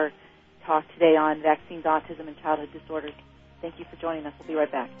conclude our talk today on vaccines, autism, and childhood disorders. Thank you for joining us. We'll be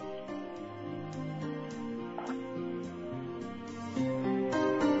right back.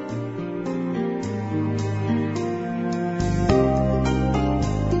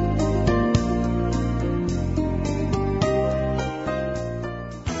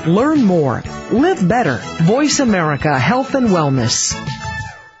 Learn more. Live better. Voice America Health and Wellness.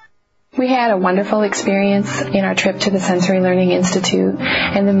 We had a wonderful experience in our trip to the Sensory Learning Institute,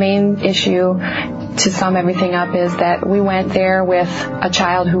 and the main issue, to sum everything up, is that we went there with a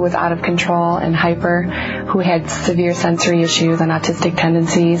child who was out of control and hyper, who had severe sensory issues and autistic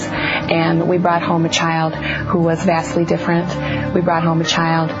tendencies, and we brought home a child who was vastly different. We brought home a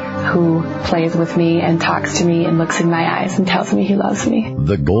child who plays with me and talks to me and looks in my eyes and tells me he loves me.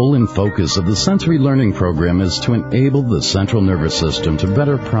 The goal and focus of the sensory learning program is to enable the central nervous system to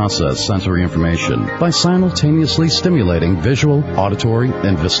better process sensory information by simultaneously stimulating visual, auditory,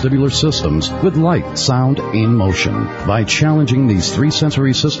 and vestibular systems with light, sound, and motion. By challenging these three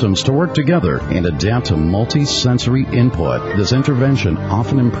sensory systems to work together and adapt to multi-sensory input, this intervention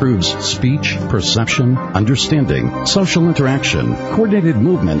often improves speech, perception, understanding, social interaction, coordinated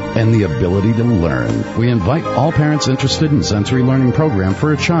movement, and the ability to learn. We invite all parents interested in sensory learning program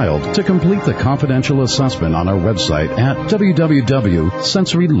for a child to complete the confidential assessment on our website at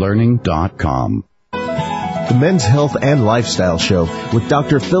www.sensorylearning.com. The Men's Health and Lifestyle Show with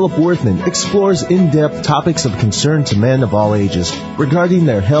Dr. Philip Worthman explores in-depth topics of concern to men of all ages regarding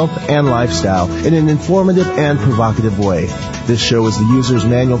their health and lifestyle in an informative and provocative way. This show is the user's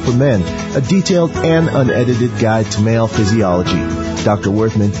manual for men, a detailed and unedited guide to male physiology. Dr.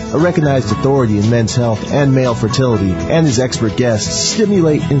 Worthman, a recognized authority in men's health and male fertility, and his expert guests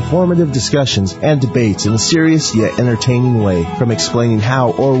stimulate informative discussions and debates in a serious yet entertaining way, from explaining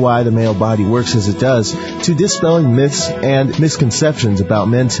how or why the male body works as it does to dispelling myths and misconceptions about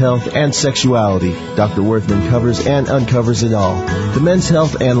men's health and sexuality. Dr. Worthman covers and uncovers it all. The Men's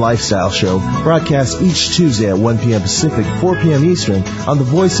Health and Lifestyle Show broadcasts each Tuesday at 1 p.m. Pacific, 4 p.m. Eastern on the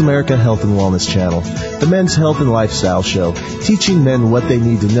Voice America Health and Wellness Channel. The Men's Health and Lifestyle Show, teaching men what they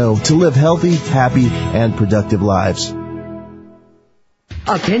need to know to live healthy, happy, and productive lives.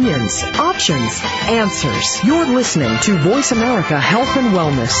 Opinions, options, answers. You're listening to Voice America Health and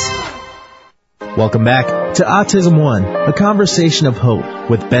Wellness. Welcome back to Autism One, a conversation of hope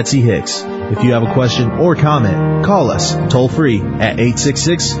with Betsy Hicks. If you have a question or comment, call us toll free at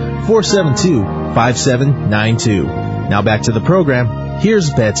 866-472-5792. Now back to the program.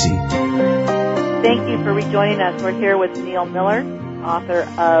 Here's Betsy. Thank you for rejoining us. We're here with Neil Miller, author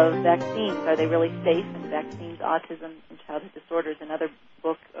of Vaccines, Are They Really Safe? And Vaccines, Autism and Childhood Disorders, another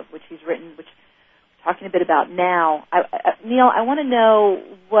book of which he's written, which we're talking a bit about now. Neil, I want to know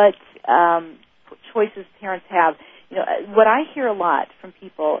what choices parents have. You know, what I hear a lot from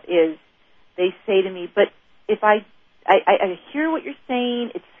people is they say to me, but if I hear what you're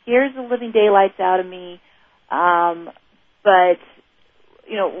saying, it scares the living daylights out of me, but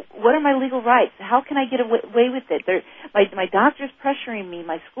you know, what are my legal rights? How can I get away with it? My doctor's pressuring me.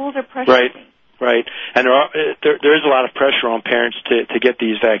 My schools are pressuring me. Right. And there is a lot of pressure on parents to get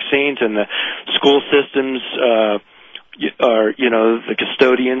these vaccines, and the school systems are, you know, the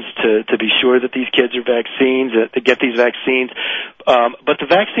custodians to be sure that these kids are vaccines, to get these vaccines. But the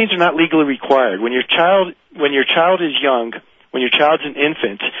vaccines are not legally required. When your child is young, when your child's an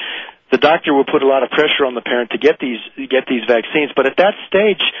infant, the doctor will put a lot of pressure on the parent to get these vaccines, but at that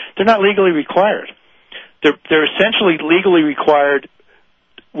stage, they're not legally required. They're essentially legally required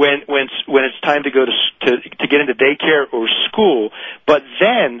when it's time to go to get into daycare or school. But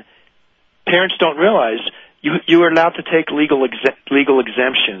then parents don't realize you are allowed to take legal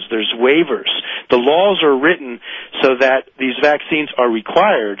exemptions. There's waivers. The laws are written so that these vaccines are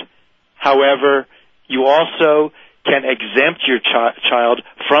required. However, you also can exempt your child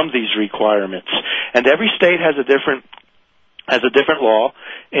from these requirements. And every state has a different law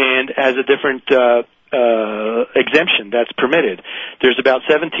and has a different exemption that's permitted. There's about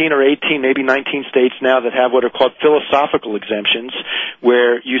 17 or 18, maybe 19 states now that have what are called philosophical exemptions,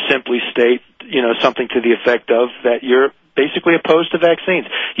 where you simply state, you know, something to the effect of that you're basically opposed to vaccines.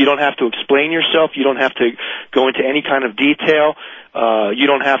 You don't have to explain yourself. You don't have to go into any kind of detail. You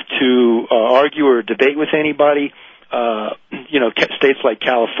don't have to argue or debate with anybody. You know, states like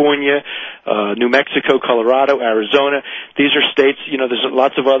California, New Mexico, Colorado, Arizona. These are states, you know, there's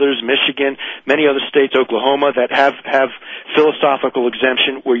lots of others, Michigan, many other states, Oklahoma, that have philosophical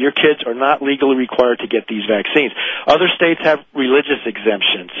exemption where your kids are not legally required to get these vaccines. Other states have religious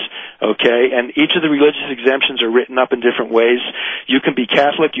exemptions, okay? And each of the religious exemptions are written up in different ways. You can be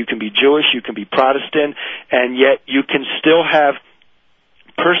Catholic, you can be Jewish, you can be Protestant, and yet you can still have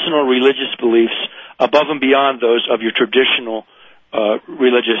personal religious beliefs above and beyond those of your traditional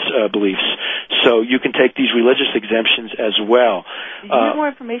religious beliefs. So you can take these religious exemptions as well. Do you have more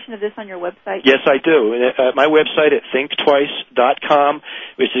information of this on your website? Yes, I do. My website at thinktwice.com,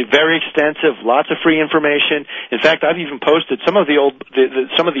 which is very extensive, lots of free information. In fact, I've even posted some of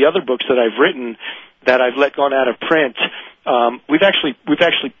some of the other books that I've written that I've let gone out of print. We've actually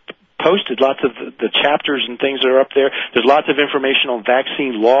posted lots of the chapters and things that are up there. There's lots of information on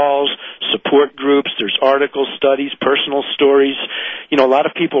vaccine laws, support groups. There's articles, studies, personal stories. You know, a lot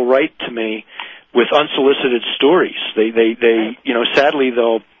of people write to me with unsolicited stories. They you know, sadly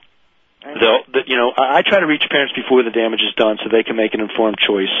they'll I try to reach parents before the damage is done so they can make an informed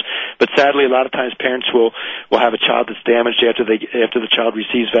choice. But sadly, a lot of times parents will have a child that's damaged after the child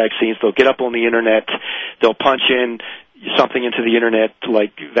receives vaccines. They'll get up on the internet, they'll punch in something into the internet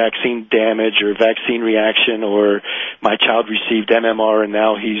like vaccine damage or vaccine reaction or my child received MMR and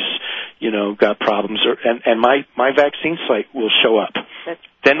now he's got problems, and my vaccine site will show up.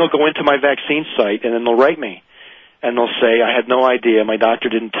 Then they'll go into my vaccine site and then they'll write me. And they'll say, I had no idea, my doctor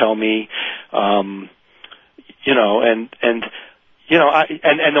didn't tell me, and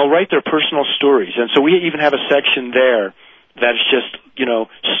they'll write their personal stories. And so we even have a section there that's just,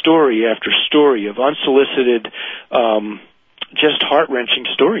 story after story of unsolicited, just heart-wrenching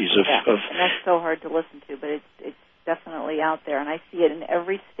stories of. And that's so hard to listen to, but it's definitely out there, and I see it in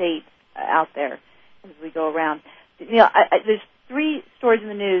every state out there as we go around. There's 3 stories in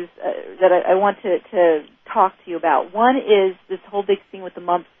the news that I want to talk to you about. One is this whole big thing with the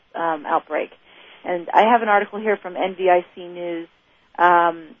mumps outbreak. And I have an article here from NVIC News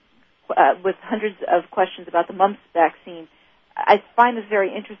with hundreds of questions about the mumps vaccine. I find this very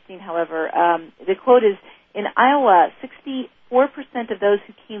interesting, however. The quote is, in Iowa, 64% of those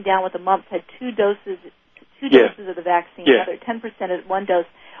who came down with the mumps had 2 doses of the vaccine, another 10% at 1 dose.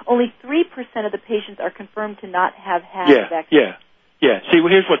 Only 3% of the patients are confirmed to not have had the vaccine. Yeah. See,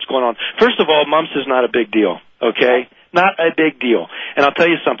 here's what's going on. First of all, mumps is not a big deal, okay? Not a big deal. And I'll tell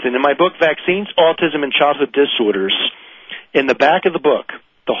you something. In my book, Vaccines, Autism and Childhood Disorders, in the back of the book,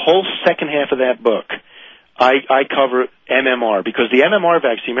 the whole second half of that book, I cover MMR, because the MMR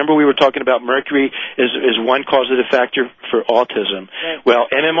vaccine, remember we were talking about mercury is one causative factor for autism. Right. Well,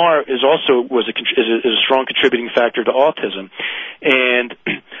 MMR is also is a strong contributing factor to autism. And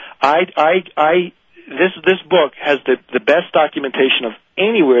this book has the best documentation of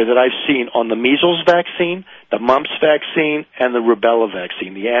anywhere that I've seen on the measles vaccine, the mumps vaccine, and the rubella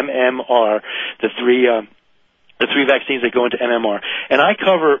vaccine, the MMR, the three vaccines that go into MMR. And I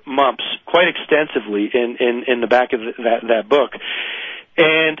cover mumps quite extensively in the back of that book.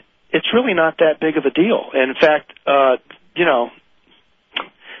 And it's really not that big of a deal. And in fact, a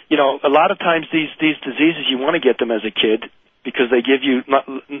lot of times these diseases, you want to get them as a kid because they give you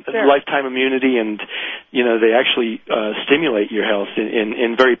lifetime immunity, and they actually stimulate your health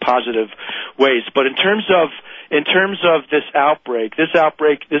in very positive ways. But in terms of this type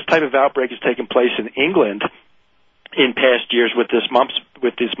of outbreak has taken place in England in past years with this mumps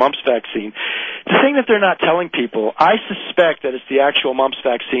vaccine. The thing that they're not telling people, I suspect that it's the actual mumps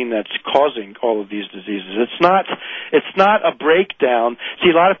vaccine that's causing all of these diseases. It's not a breakdown. See,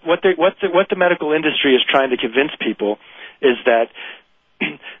 a lot of what the medical industry is trying to convince people is that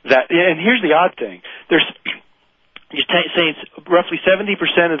and here's the odd thing. You're saying roughly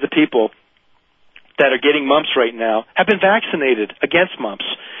 70% of the people that are getting mumps right now have been vaccinated against mumps.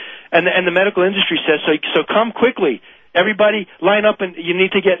 And the medical industry says, so come quickly. Everybody line up and you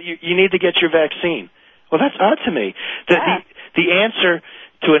need to get your vaccine. Well, that's odd to me. The answer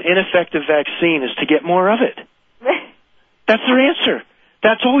to an ineffective vaccine is to get more of it. That's their answer.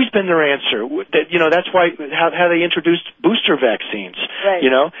 That's always been their answer. That's why how they introduced booster vaccines. Right.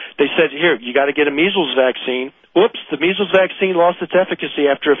 They said, here, you got to get a measles vaccine. Oops, the measles vaccine lost its efficacy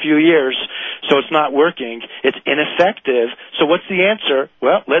after a few years, so it's not working. It's ineffective. So what's the answer?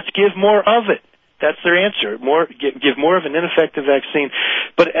 Well, let's give more of it. That's their answer. Give more of an ineffective vaccine.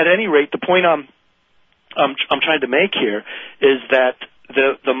 But at any rate, the point I'm trying to make here is that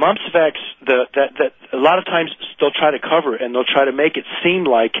the mumps that a lot of times they'll try to cover it and they'll try to make it seem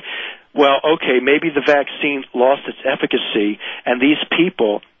like, well, okay, maybe the vaccine lost its efficacy and these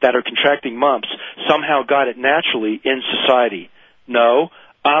people that are contracting mumps somehow got it naturally in society. No,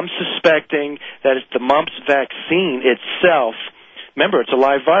 I'm suspecting that it's the mumps vaccine itself. Remember, it's a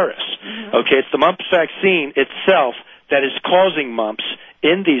live virus. Mm-hmm. Okay, it's the mumps vaccine itself that is causing mumps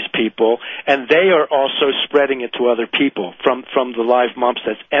in these people, and they are also spreading it to other people from the live mumps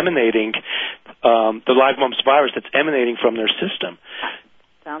that's emanating, the live mumps virus that's emanating from their system.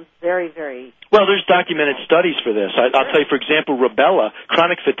 Sounds very, very... Well, there's documented studies for this. I'll tell you, for example, rubella,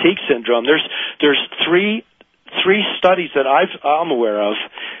 chronic fatigue syndrome. There's three studies that I'm aware of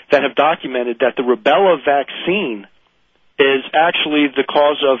that have documented that the rubella vaccine is actually the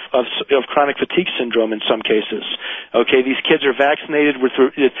cause of chronic fatigue syndrome in some cases. Okay, these kids are vaccinated with...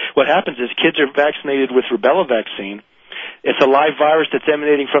 What happens is kids are vaccinated with rubella vaccine. It's a live virus that's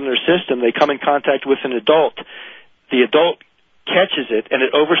emanating from their system. They come in contact with an adult. The adult catches it, and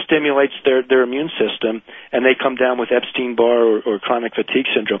it overstimulates their immune system, and they come down with Epstein-Barr or chronic fatigue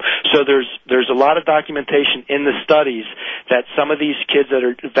syndrome. So there's a lot of documentation in the studies that some of these kids that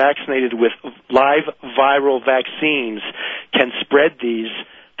are vaccinated with live viral vaccines can spread these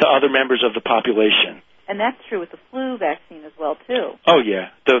to other members of the population. And that's true with the flu vaccine as well, too. Oh yeah,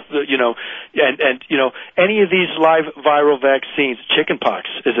 any of these live viral vaccines, chickenpox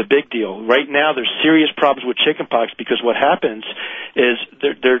is a big deal. Right now, there's serious problems with chickenpox because what happens is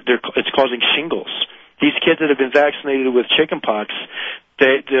it's causing shingles. These kids that have been vaccinated with chickenpox,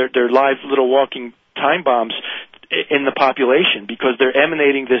 they're live little walking time bombs in the population because they're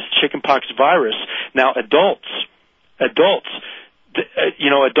emanating this chickenpox virus. Now, adults that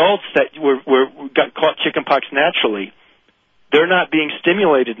got caught chickenpox naturally, they're not being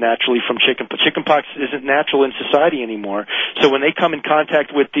stimulated naturally from chickenpox. Chickenpox isn't natural in society anymore. So when they come in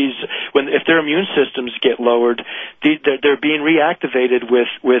contact with these, if their immune systems get lowered, they're being reactivated with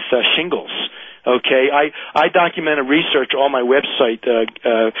shingles. Okay, I documented research on my website.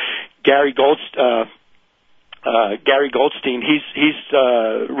 Gary Goldstein, he's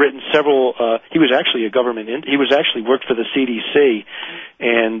written several. He was actually worked for the CDC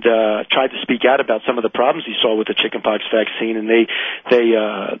and tried to speak out about some of the problems he saw with the chickenpox vaccine, and they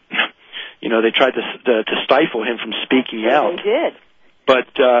tried to stifle him from speaking out. They did.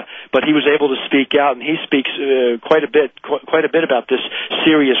 But he was able to speak out, and he speaks quite a bit about this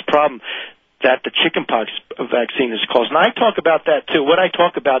serious problem that the chickenpox vaccine has caused. And I talk about that too. What I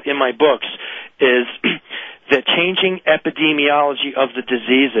talk about in my books is the changing epidemiology of the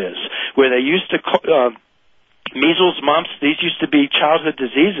diseases, where they used to measles, mumps, these used to be childhood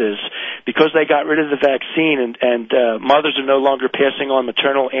diseases because they got rid of the vaccine and mothers are no longer passing on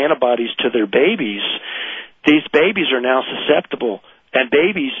maternal antibodies to their babies. These babies are now susceptible. And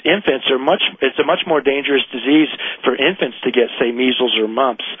infants it's a much more dangerous disease for infants to get, say, measles or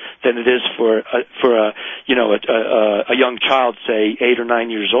mumps than it is for a young child, say, 8 or 9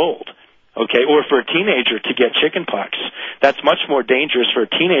 years old. Okay, or for a teenager to get chickenpox. That's much more dangerous for a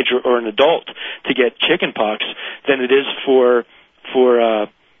teenager or an adult to get chickenpox than it is for a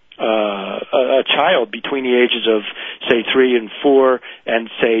child between the ages of, say, 3 and 4 and,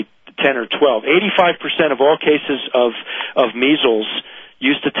 say, 10 or 12. 85% of all cases of measles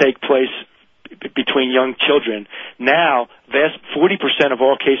used to take place between young children. Now, 40% of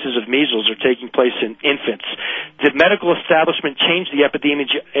all cases of measles are taking place in infants. The medical establishment changed the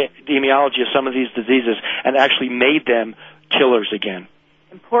epidemiology of some of these diseases and actually made them killers again.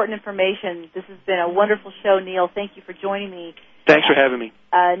 Important information. This has been a wonderful show, Neil. Thank you for joining me. Thanks for having me.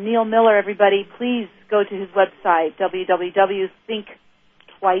 Neil Miller, everybody, please go to his website,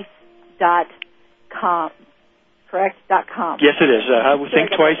 www.thinktwice.com. Correct? .com. Yes, it is.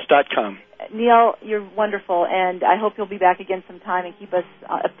 Thinktwice.com. Neil, you're wonderful, and I hope you'll be back again sometime and keep us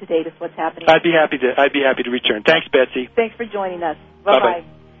up to date with what's happening. I'd be happy to return. Thanks, Betsy. Thanks for joining us. Bye-bye.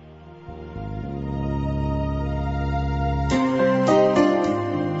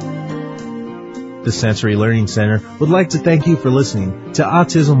 The Sensory Learning Center would like to thank you for listening to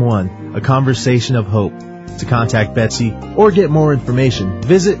Autism One, a conversation of hope. To contact Betsy or get more information,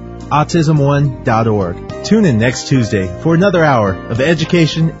 visit autismone.org. Tune in next Tuesday for another hour of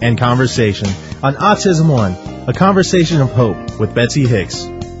education and conversation on Autism One, a conversation of hope with Betsy Hicks.